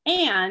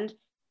 and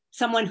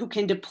someone who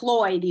can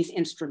deploy these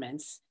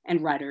instruments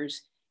and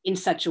rudders in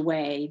such a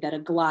way that a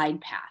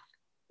glide path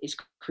is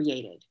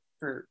created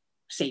for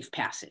safe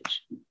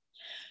passage.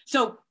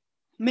 So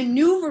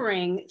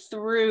maneuvering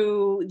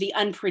through the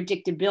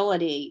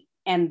unpredictability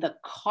and the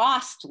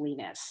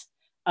costliness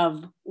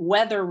of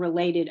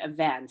weather-related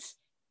events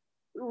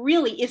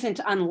really isn't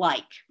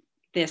unlike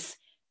this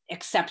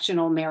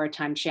exceptional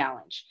maritime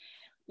challenge.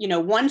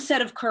 One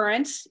set of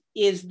currents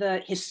is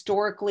the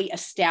historically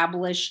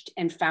established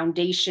and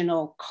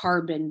foundational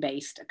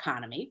carbon-based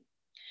economy.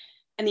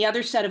 And the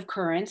other set of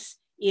currents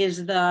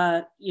is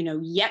the,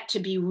 yet to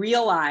be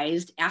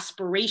realized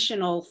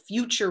aspirational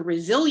future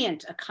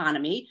resilient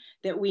economy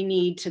that we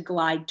need to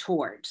glide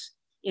towards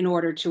in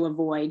order to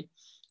avoid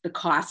the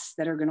costs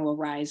that are going to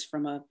arise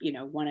from a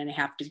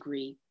 1.5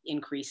 degree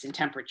increase in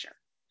temperature.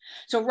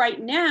 So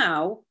right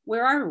now,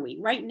 where are we?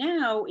 Right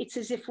now, it's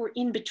as if we're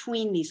in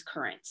between these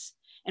currents,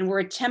 and we're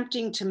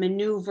attempting to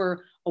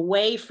maneuver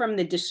away from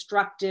the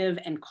destructive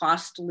and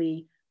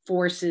costly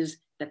forces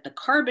that the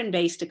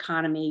carbon-based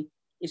economy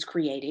is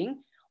creating,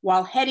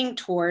 while heading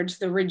towards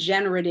the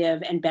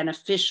regenerative and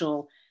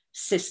beneficial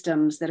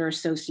systems that are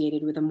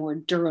associated with a more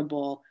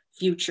durable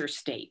future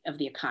state of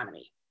the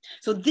economy.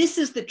 So this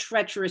is the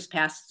treacherous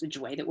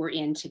passageway that we're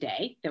in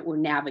today, that we're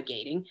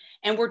navigating,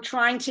 and we're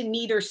trying to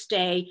neither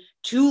stay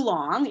too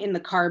long in the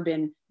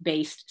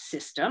carbon-based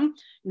system,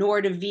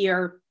 nor to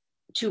veer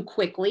too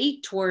quickly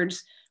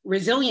towards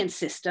resilient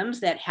systems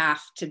that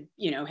have to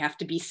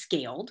be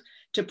scaled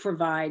to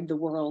provide the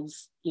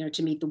world's,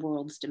 to meet the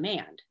world's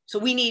demand. So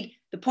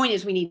the point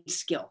is we need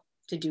skill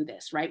to do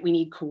this, right? We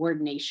need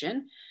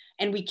coordination,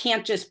 and we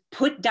can't just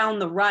put down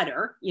the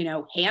rudder,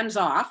 hands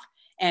off,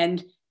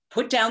 and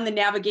put down the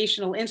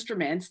navigational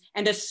instruments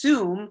and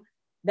assume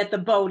that the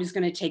boat is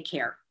going to take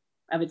care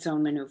of its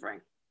own maneuvering,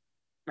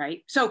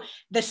 right? So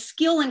the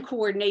skill and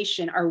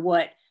coordination are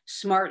what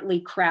smartly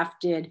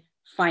crafted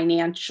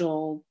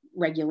financial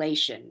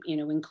regulation,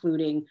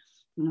 including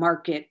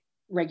market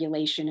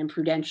regulation and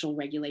prudential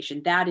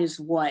regulation. That is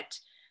what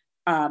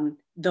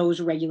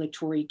those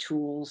regulatory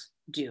tools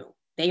do.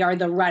 They are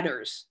the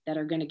rudders that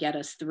are going to get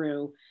us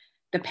through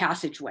the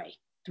passageway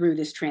through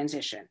this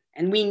transition.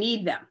 And we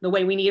need them the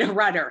way we need a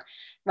rudder,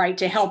 right,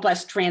 to help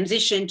us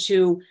transition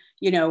to,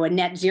 a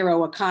net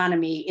zero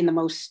economy in the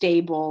most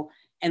stable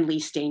and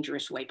least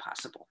dangerous way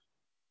possible.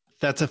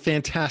 That's a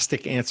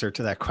fantastic answer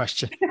to that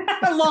question.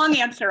 A long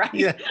answer.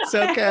 Yeah, it's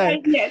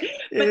okay. It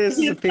is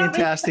a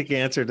fantastic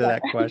answer to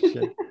that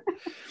question.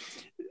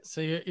 So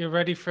you're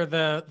ready for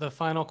the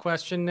final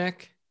question,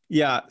 Nick?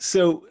 Yeah.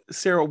 So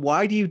Sarah,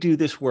 why do you do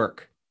this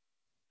work?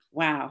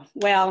 Wow.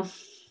 Well,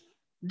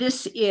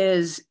 this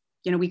is,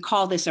 we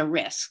call this a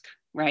risk,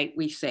 right?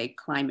 We say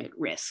climate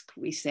risk.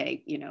 We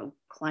say,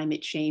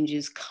 climate change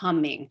is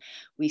coming.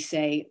 We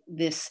say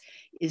this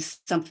is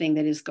something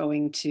that is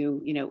going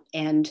to,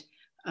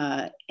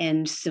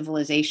 end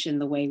civilization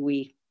the way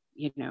we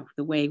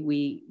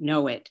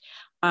know it.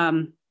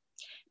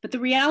 But the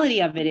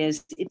reality of it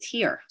is it's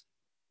here.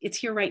 It's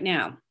here right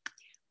now.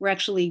 We're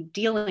actually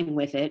dealing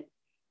with it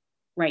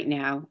right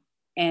now.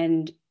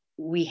 And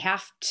we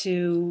have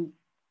to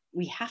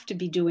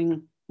be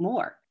doing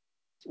more.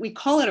 We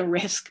call it a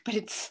risk, but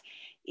it's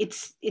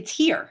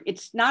here.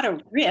 It's not a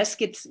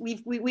risk.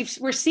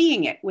 We're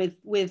seeing it with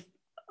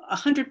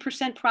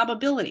 100%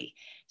 probability.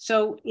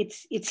 So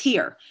it's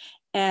here.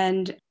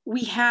 And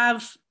we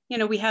have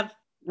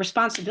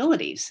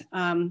responsibilities.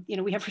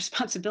 We have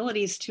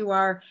responsibilities to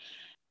our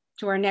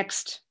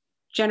next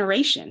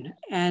generation.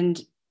 And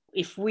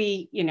if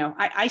we,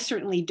 I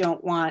certainly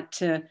don't want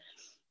to,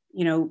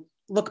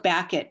 look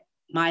back at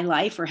my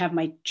life or have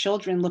my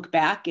children look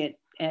back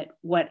at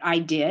what I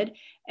did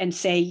and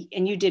say,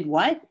 and you did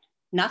what?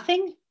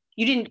 Nothing?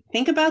 You didn't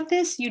think about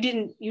this? You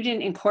didn't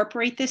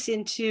incorporate this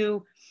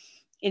into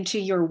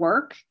your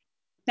work?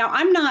 Now,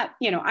 I'm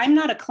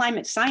not a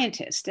climate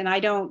scientist, and I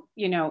don't,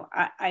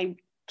 I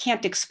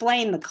can't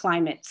explain the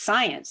climate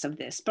science of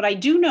this, but I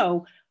do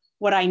know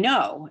what I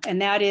know,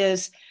 and that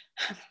is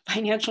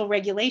financial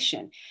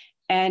regulation.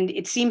 And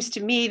it seems to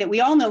me that we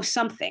all know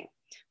something.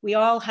 We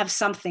all have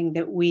something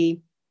that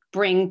we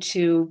bring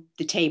to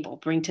the table,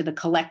 bring to the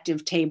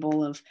collective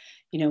table of,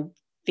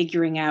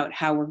 figuring out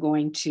how we're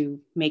going to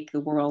make the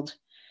world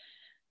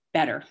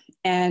better.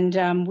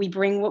 And we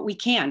bring what we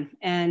can.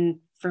 And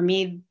for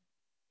me,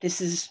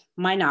 this is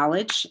my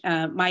knowledge,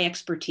 my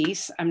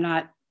expertise. I'm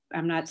not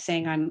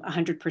saying I'm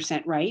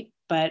 100% right,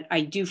 but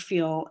I do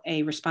feel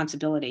a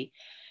responsibility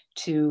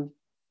to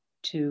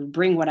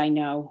bring what I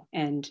know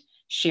and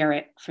share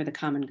it for the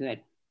common good.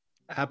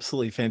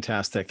 Absolutely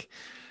fantastic.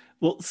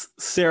 Well,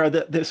 Sarah,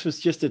 this was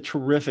just a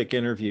terrific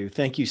interview.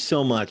 Thank you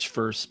so much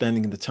for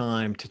spending the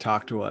time to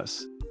talk to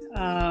us.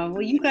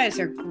 Well, you guys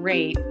are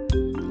great.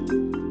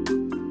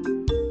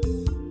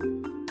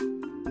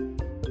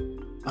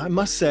 I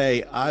must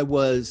say, I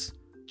was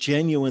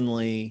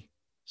genuinely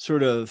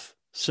sort of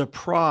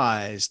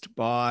surprised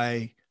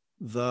by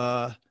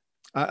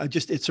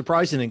it's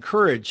surprised and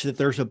encouraged that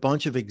there's a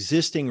bunch of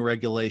existing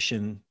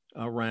regulation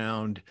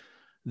around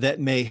that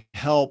may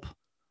help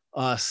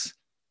us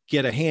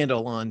get a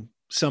handle on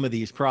some of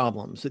these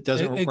problems. It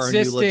doesn't require new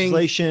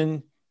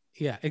legislation.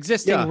 Yeah,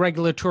 existing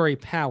regulatory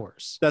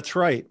powers. That's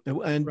right.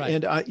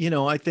 And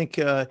I think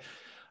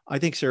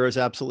Sarah's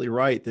absolutely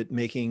right that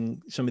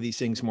making some of these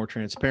things more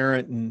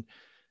transparent and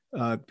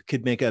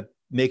could make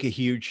a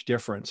huge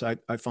difference.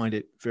 I find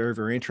it very,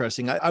 very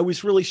interesting. I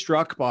was really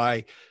struck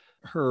by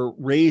her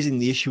raising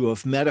the issue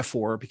of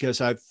metaphor because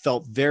I've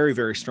felt very,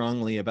 very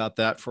strongly about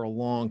that for a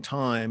long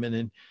time.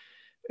 And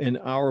in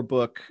our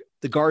book,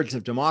 The Gardens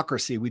of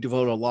Democracy, we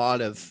devote a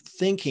lot of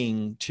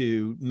thinking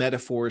to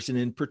metaphors, and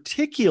in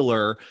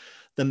particular,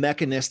 the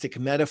mechanistic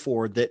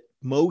metaphor that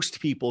most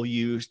people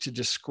use to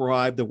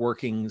describe the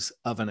workings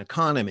of an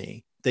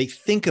economy. They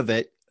think of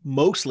it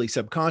mostly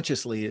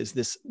subconsciously as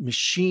this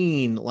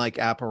machine-like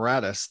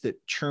apparatus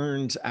that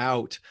churns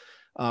out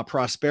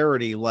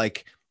prosperity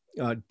like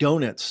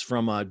donuts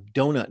from a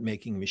donut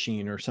making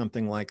machine or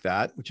something like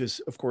that, which is,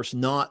 of course,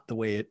 not the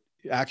way it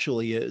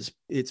actually is.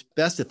 It's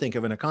best to think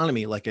of an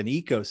economy like an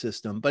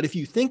ecosystem. But if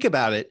you think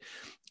about it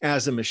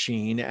as a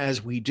machine,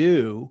 as we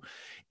do,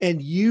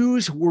 and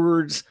use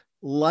words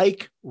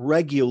like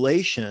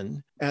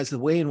regulation as the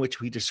way in which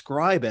we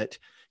describe it,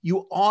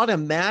 you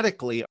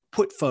automatically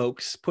put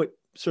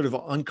sort of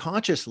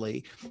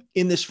unconsciously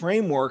in this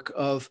framework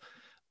of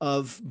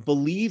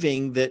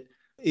believing that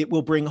it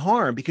will bring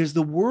harm, because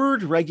the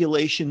word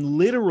regulation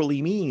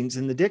literally means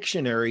in the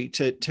dictionary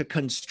to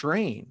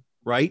constrain,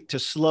 right? To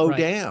slow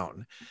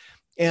down.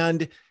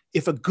 And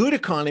if a good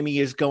economy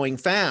is going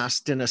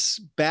fast and a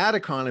bad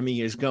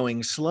economy is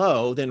going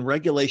slow, then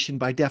regulation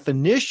by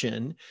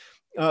definition,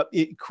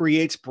 it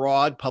creates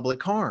broad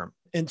public harm.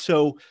 And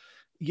so,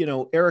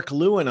 Eric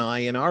Liu and I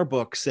in our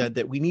book said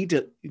that we need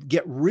to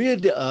get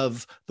rid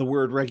of the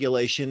word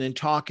regulation and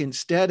talk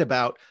instead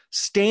about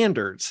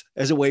standards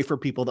as a way for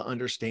people to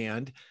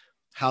understand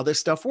how this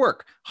stuff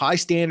works. High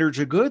standards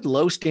are good,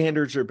 low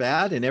standards are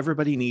bad, and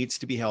everybody needs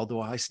to be held to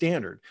a high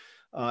standard,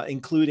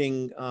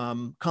 including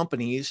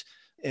companies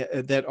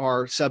that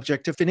are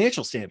subject to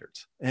financial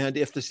standards. And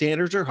if the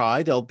standards are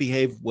high, they'll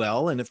behave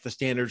well. And if the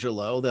standards are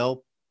low,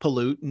 they'll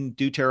pollute and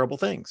do terrible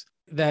things.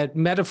 That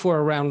metaphor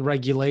around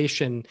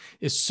regulation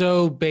is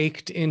so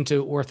baked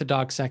into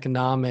orthodox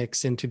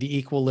economics, into the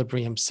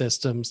equilibrium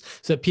systems,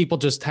 so that people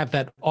just have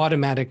that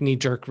automatic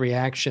knee-jerk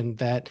reaction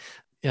that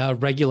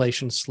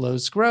regulation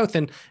slows growth.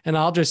 And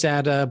I'll just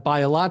add a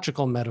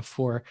biological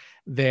metaphor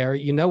there.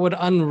 You know what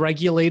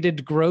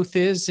unregulated growth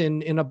is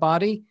in a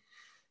body?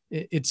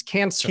 It's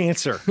cancer.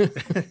 Cancer,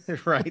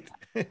 right.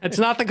 It's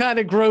not the kind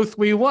of growth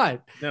we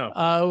want.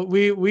 No.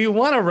 We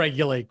want to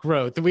regulate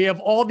growth. We have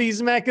all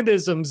these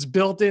mechanisms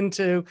built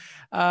into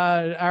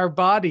our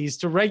bodies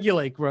to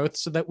regulate growth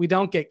so that we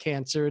don't get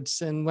cancer.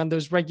 And when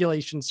those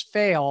regulations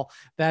fail,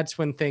 that's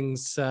when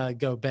things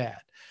go bad.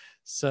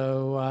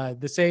 So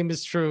the same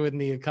is true in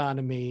the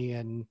economy.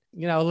 And,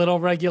 a little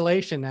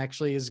regulation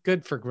actually is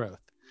good for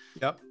growth.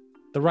 Yep.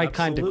 The right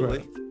kind of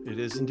growth. It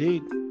is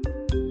indeed.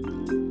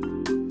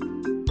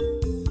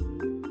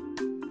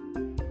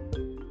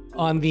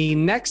 On the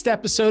next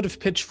episode of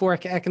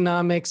Pitchfork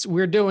Economics,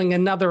 we're doing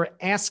another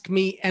Ask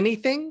Me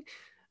Anything.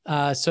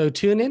 So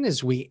tune in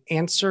as we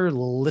answer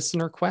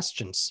listener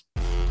questions.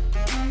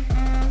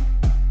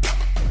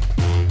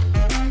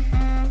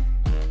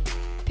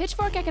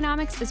 Pitchfork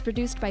Economics is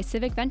produced by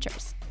Civic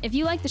Ventures. If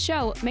you like the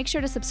show, make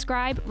sure to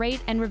subscribe,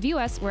 rate, and review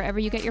us wherever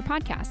you get your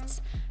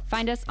podcasts.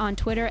 Find us on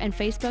Twitter and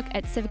Facebook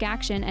at Civic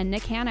Action and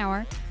Nick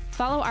Hanauer.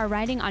 Follow our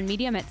writing on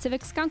Medium at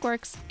Civic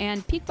Skunkworks,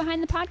 and peek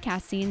behind the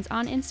podcast scenes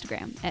on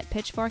Instagram at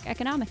Pitchfork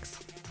Economics.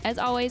 As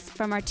always,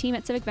 from our team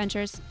at Civic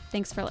Ventures,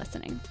 thanks for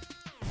listening.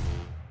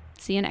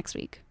 See you next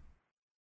week.